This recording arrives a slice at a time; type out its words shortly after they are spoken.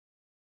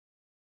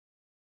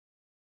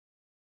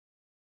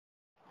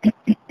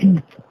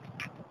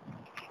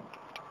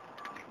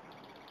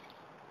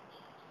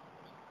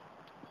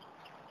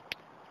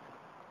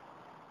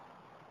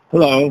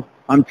Hello,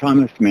 I'm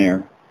Thomas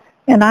Mair.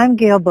 And I'm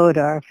Gayle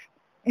Bodorff,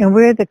 and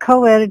we're the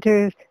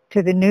co-editors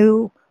to the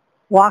new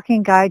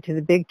Walking Guide to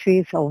the Big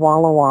Trees of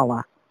Walla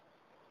Walla.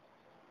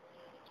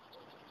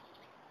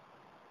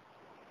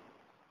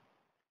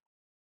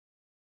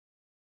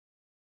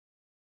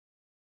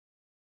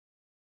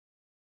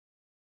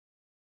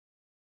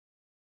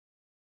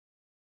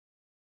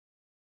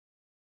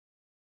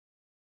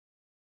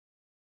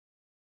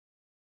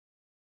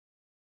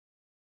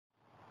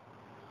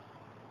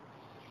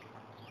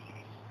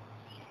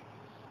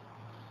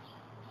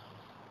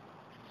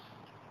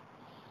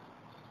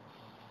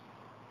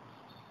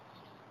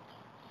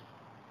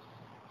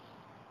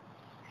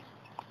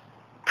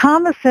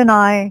 Thomas and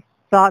I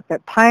thought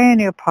that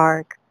Pioneer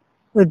Park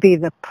would be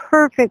the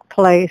perfect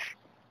place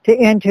to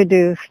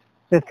introduce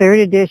the third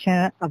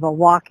edition of A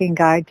Walking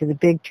Guide to the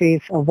Big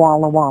Trees of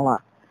Walla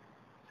Walla.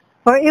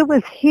 For it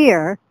was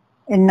here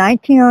in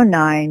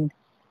 1909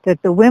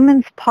 that the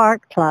Women's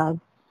Park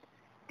Club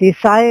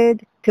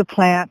decided to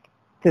plant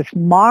this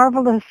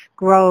marvelous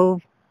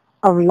grove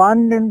of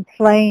London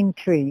plane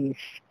trees.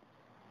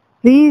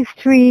 These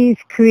trees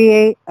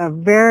create a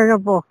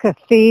veritable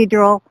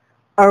cathedral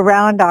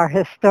around our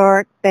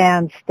historic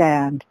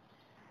bandstand.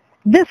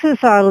 This is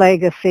our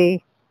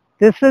legacy.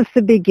 This is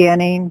the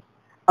beginning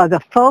of the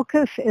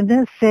focus in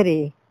this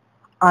city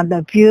on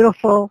the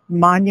beautiful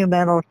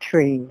monumental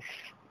trees.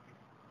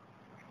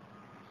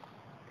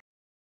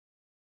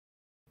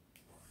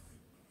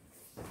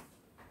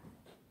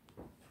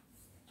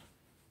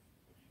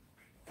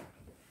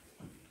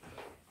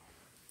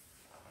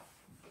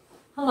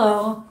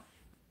 Hello.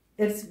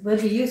 It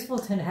would be useful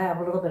to have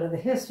a little bit of the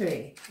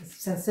history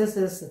since this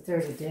is the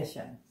third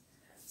edition.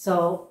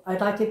 So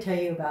I'd like to tell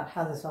you about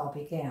how this all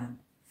began.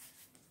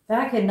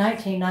 Back in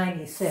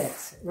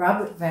 1996,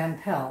 Robert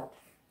Van Pelt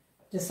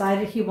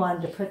decided he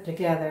wanted to put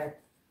together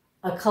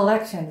a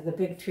collection of the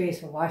big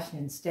trees of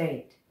Washington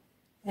State.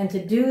 And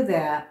to do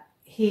that,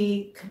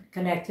 he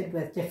connected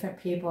with different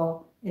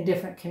people in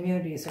different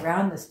communities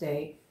around the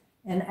state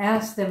and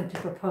asked them to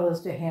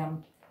propose to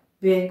him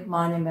big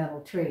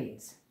monumental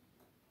trees.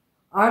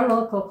 Our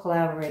local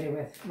collaborator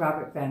with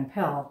Robert Van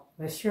Pelt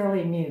was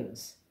Shirley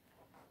Muse,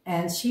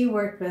 and she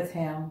worked with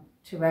him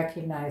to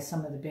recognize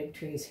some of the big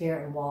trees here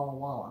in Walla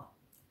Walla.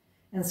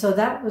 And so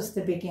that was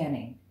the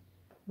beginning.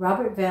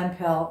 Robert Van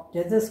Pelt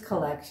did this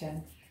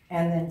collection,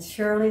 and then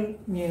Shirley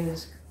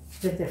Muse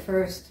did the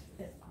first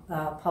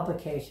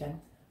publication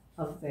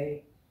of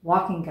the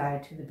Walking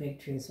Guide to the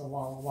Big Trees of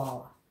Walla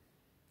Walla.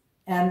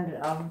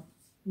 And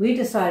we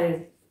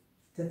decided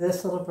that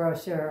this little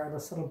brochure, or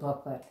this little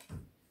booklet,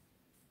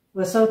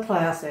 was so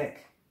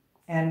classic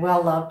and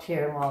well loved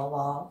here in Walla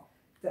Walla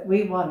that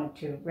we wanted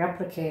to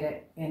replicate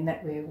it, in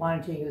that we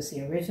wanted to use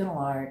the original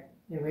art,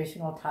 the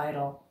original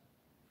title,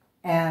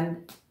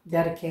 and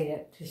dedicate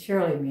it to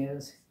Shirley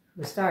Muse,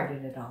 who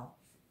started it all.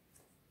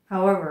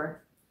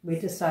 However, we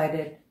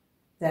decided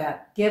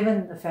that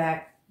given the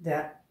fact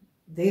that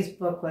these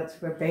booklets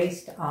were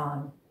based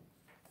on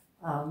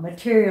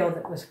material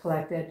that was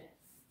collected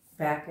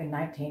back in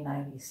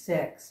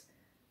 1996,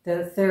 that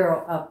a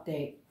thorough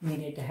update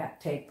needed to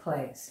take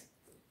place.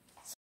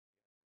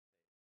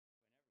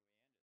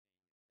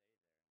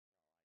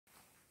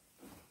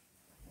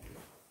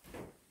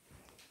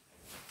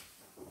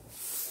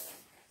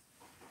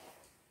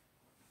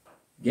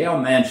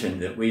 Gayle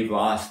mentioned that we've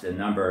lost a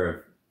number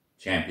of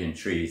champion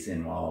trees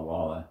in Walla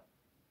Walla.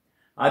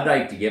 I'd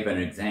like to give an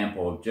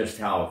example of just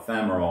how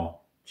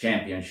ephemeral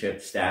championship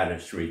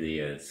status really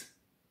is.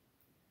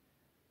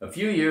 A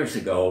few years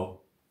ago,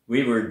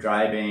 we were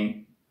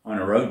driving on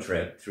a road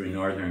trip through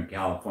Northern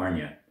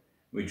California.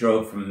 We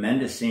drove from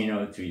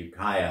Mendocino to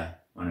Ukiah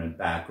on a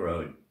back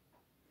road.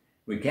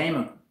 We came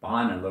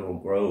upon a little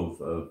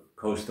grove of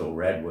coastal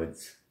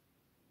redwoods.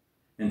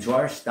 And to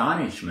our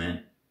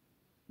astonishment,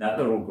 that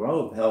little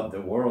grove held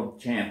the world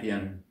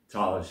champion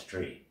tallest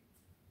tree.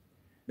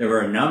 There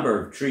were a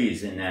number of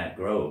trees in that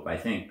grove, I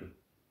think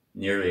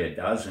nearly a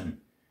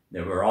dozen,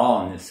 that were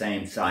all in the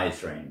same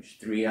size range,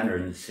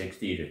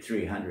 360 to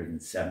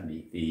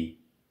 370 feet.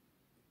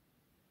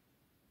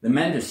 The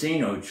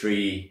Mendocino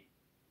tree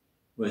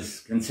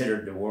was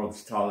considered the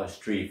world's tallest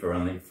tree for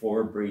only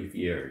 4 brief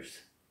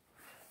years.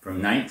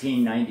 From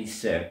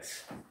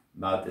 1996,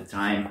 about the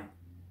time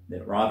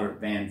that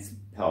Robert Van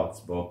Pelt's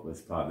book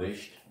was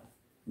published,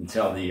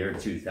 until the year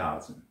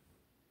 2000.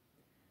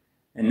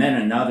 And then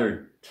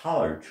another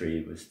taller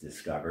tree was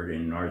discovered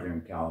in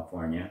Northern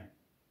California,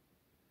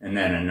 and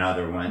then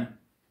another one.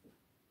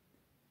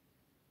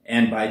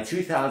 And by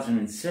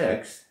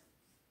 2006,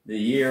 the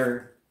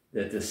year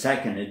that the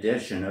second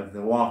edition of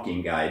the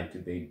Walking Guide to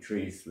Big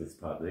Trees was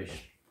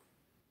published,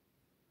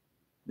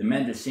 the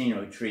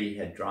Mendocino tree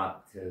had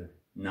dropped to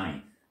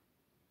 9th.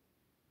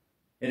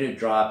 It had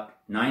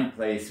dropped 9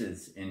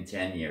 places in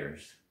 10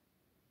 years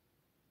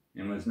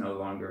and was no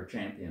longer a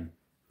champion.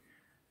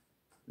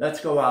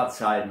 Let's go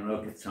outside and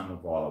look at some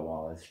of Walla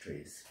Walla's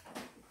trees.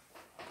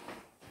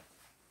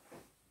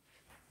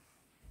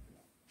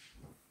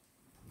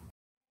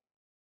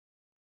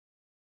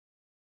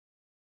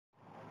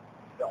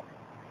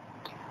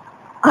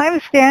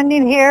 I'm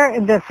standing here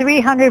in the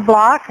 300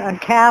 block on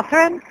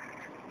Catherine,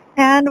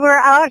 and we're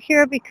out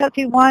here because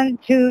we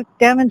wanted to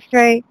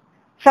demonstrate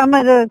some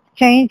of the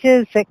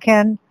changes that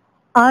can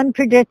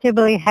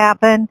unpredictably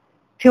happen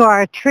to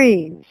our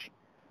trees.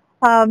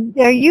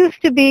 There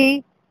used to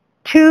be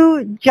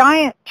 2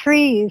 giant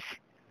trees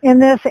in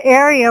this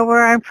area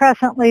where I'm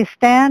presently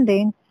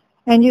standing,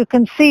 and you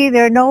can see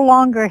they're no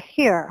longer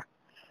here.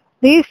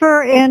 These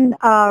were in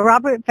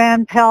Robert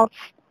Van Pelt's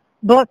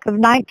book of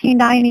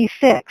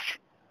 1996.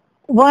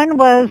 One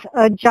was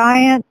a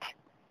giant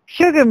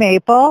sugar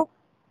maple,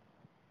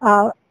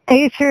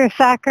 Acer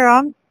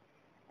saccharum,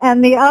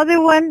 and the other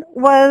one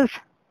was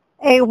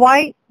a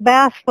white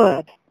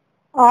basswood,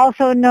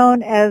 also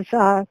known as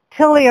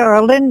tilia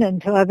or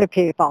linden to other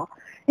people.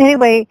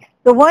 Anyway,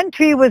 the one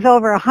tree was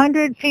over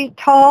 100 feet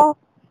tall,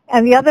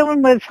 and the other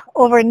one was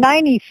over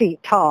 90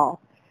 feet tall.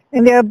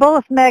 And they're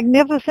both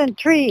magnificent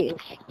trees.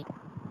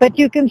 But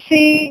you can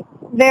see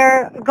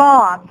they're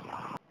gone.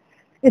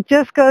 It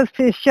just goes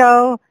to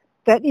show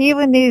that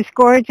even these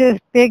gorgeous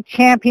big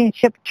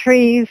championship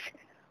trees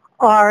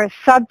are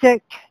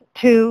subject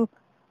to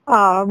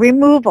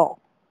removal.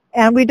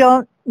 And we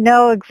don't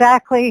know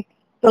exactly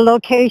the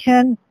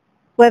location,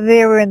 whether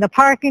they were in the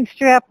parking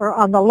strip or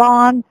on the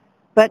lawn,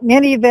 but in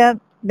any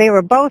event, they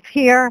were both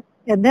here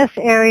in this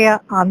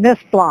area on this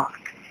block.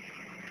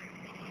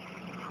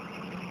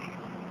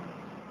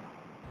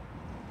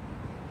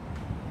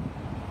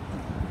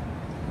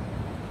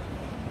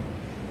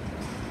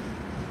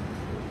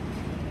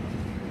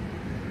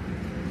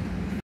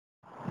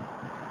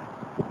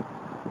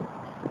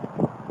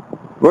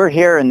 We're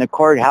here in the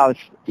courthouse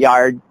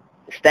yard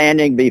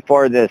standing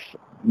before this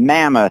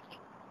mammoth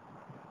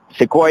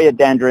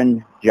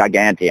Sequoiadendron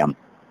giganteum.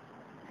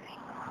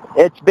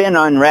 It's been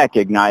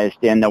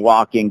unrecognized in the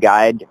walking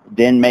guide,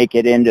 didn't make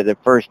it into the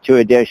first 2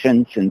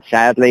 editions, and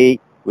sadly,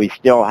 we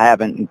still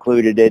haven't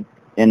included it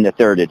in the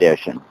 3rd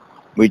edition.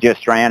 We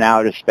just ran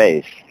out of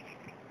space.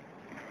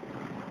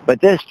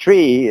 But this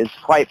tree is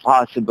quite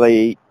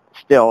possibly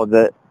still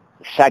the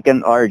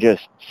 2nd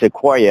largest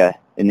sequoia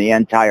in the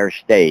entire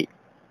state.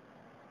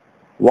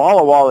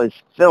 Walla Walla is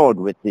filled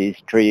with these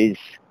trees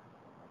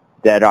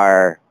that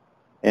are,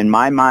 in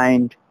my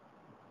mind,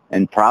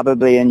 and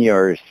probably in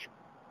yours,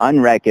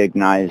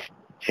 unrecognized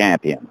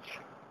champions.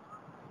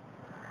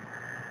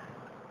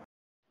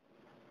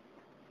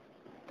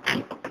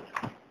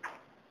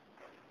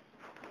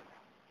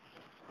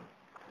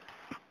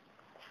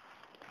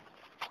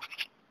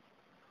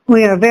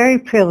 We are very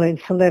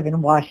privileged to live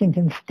in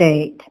Washington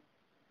State.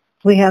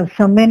 We have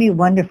so many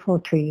wonderful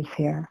trees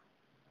here.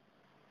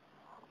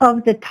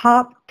 Of the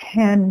top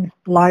 10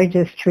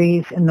 largest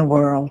trees in the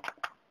world,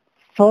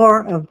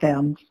 4 of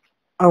them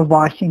are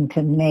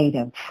Washington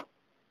natives.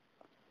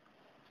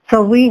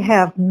 So we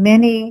have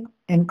many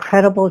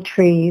incredible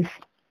trees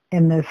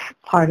in this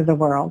part of the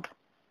world.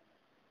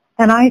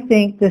 And I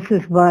think this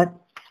is what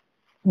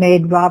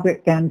made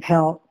Robert Van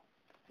Pelt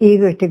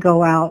eager to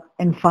go out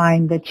and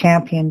find the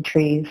champion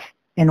trees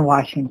in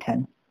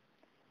Washington.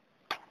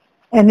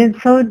 And in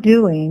so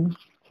doing,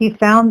 he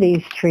found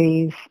these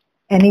trees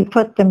and he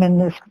put them in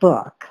this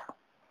book.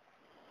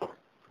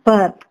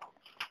 But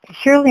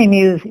Shirley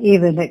Muse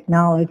even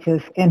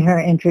acknowledges in her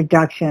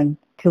introduction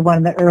to one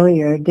of the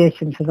earlier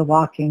editions of the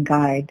Walking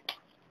Guide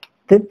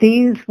that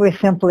these were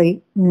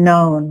simply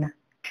known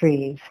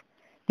trees.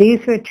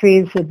 These were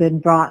trees that had been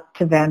brought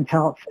to Van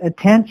Pelt's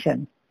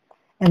attention,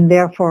 and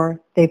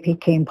therefore they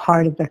became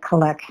part of the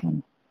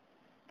collection.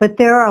 But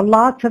there are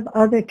lots of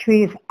other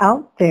trees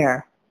out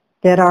there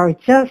that are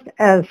just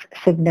as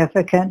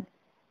significant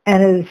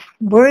and as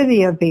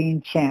worthy of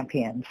being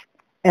champions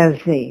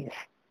as these.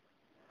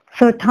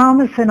 So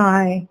Thomas and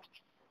I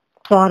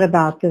thought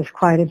about this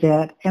quite a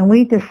bit, and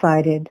we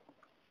decided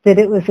that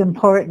it was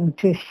important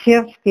to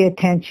shift the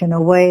attention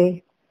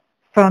away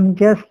from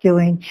just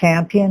doing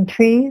champion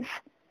trees.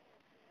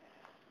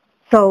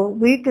 So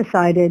we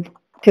decided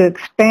to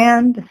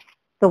expand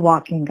the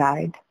walking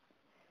guide,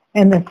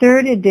 and the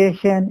 3rd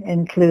edition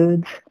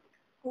includes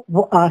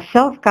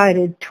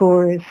self-guided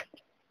tours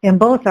in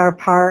both our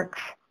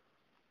parks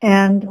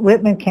and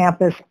Whitman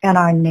campus and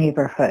our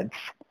neighborhoods.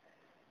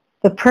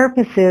 The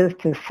purpose is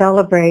to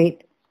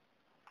celebrate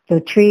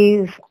the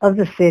trees of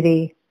the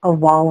city of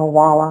Walla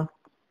Walla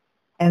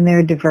and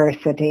their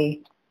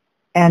diversity,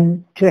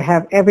 and to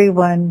have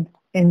everyone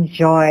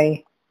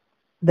enjoy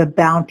the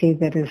bounty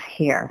that is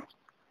here.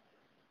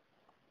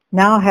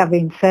 Now,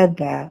 having said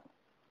that,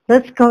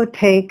 let's go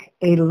take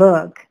a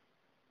look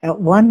at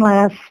one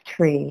last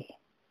tree.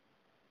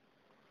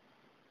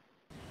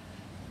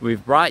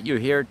 We've brought you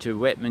here to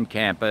Whitman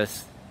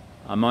campus.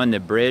 I'm on the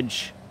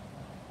bridge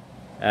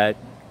at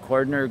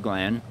Cordner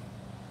Glen,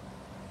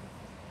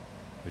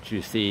 which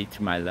you see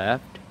to my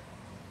left.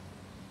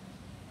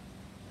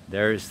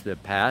 There's the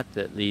path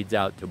that leads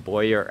out to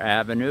Boyer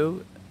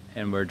Avenue,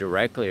 and we're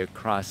directly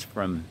across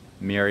from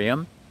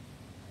Miriam.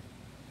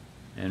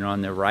 And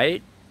on the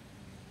right,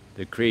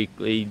 the creek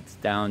leads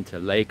down to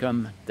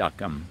Lake'em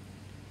Duckham.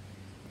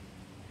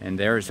 And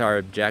there's our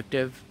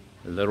objective,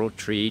 a little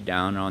tree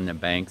down on the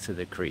banks of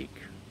the creek.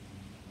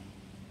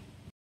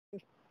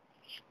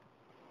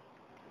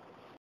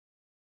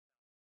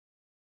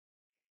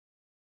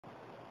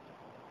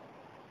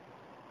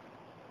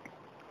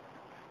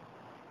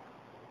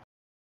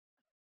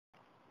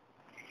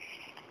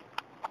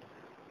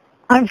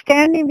 I'm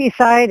standing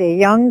beside a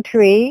young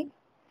tree,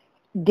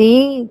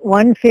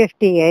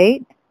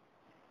 D158.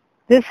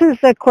 This is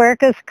the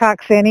Quercus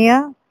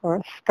coccinea,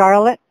 or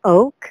scarlet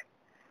oak.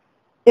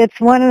 It's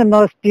one of the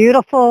most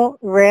beautiful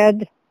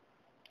red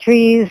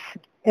trees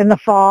in the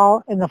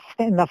fall in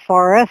the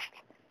forest,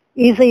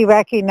 easily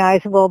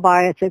recognizable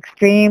by its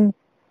extreme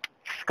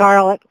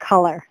scarlet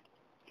color.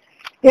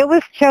 It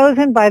was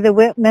chosen by the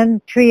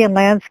Whitman Tree and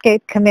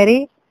Landscape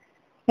Committee,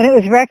 and it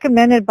was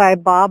recommended by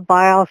Bob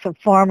Biles, a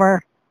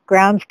former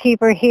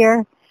groundskeeper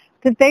here,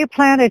 that they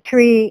plant a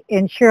tree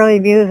in Shirley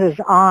Muse's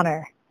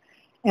honor.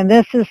 And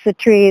this is the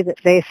tree that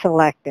they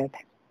selected.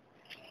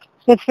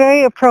 It's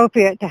very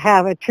appropriate to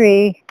have a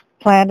tree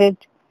planted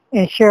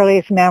in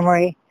Shirley's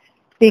memory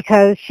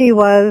because she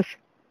was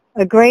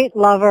a great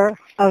lover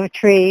of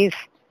trees.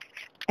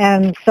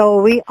 And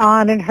so we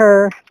honored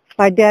her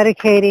by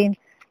dedicating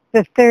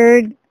the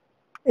 3rd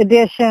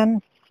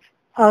edition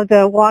of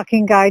the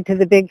Walking Guide to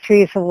the Big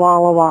Trees of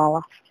Walla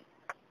Walla.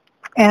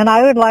 And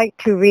I would like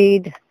to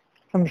read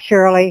from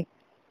Shirley.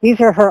 These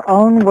are her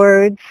own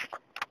words.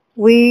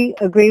 We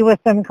agree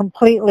with them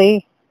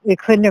completely. We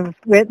couldn't have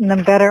written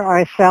them better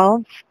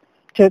ourselves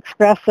to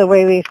express the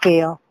way we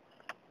feel.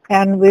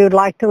 And we would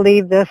like to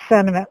leave this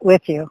sentiment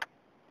with you.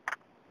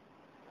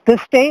 The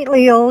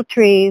stately old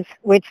trees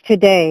which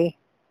today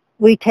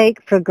we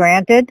take for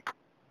granted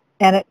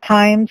and at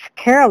times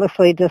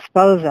carelessly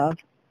dispose of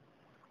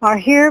are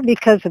here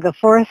because of the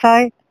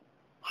foresight,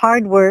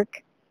 hard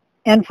work,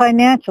 and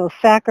financial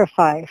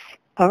sacrifice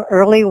of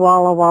early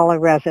Walla Walla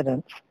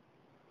residents.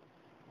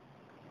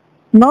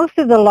 Most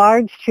of the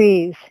large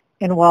trees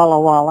in Walla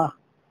Walla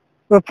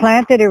were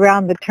planted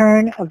around the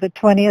turn of the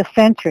 20th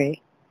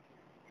century,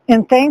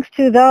 and thanks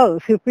to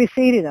those who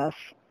preceded us,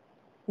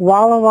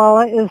 Walla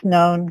Walla is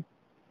known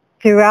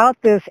throughout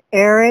this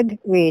arid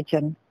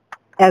region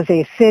as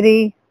a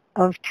city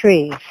of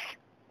trees.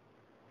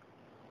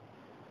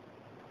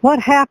 What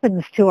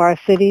happens to our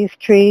city's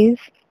trees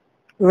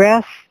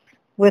rests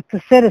with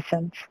the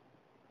citizens.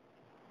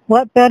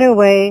 What better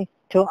way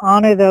to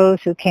honor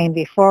those who came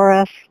before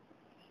us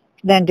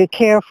than to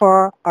care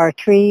for our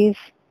trees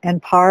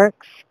and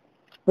parks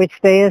which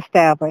they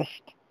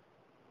established,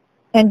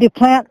 and to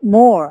plant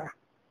more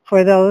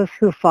for those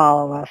who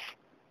follow us.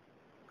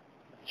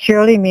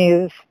 Shirley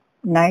Muse,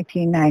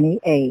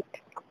 1998.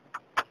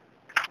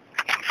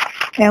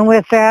 And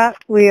with that,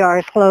 we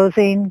are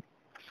closing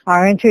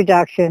our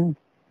introduction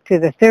to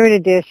the 3rd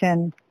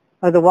edition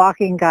of the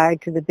Walking Guide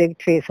to the Big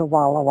Trees of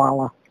Walla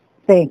Walla.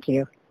 Thank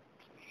you.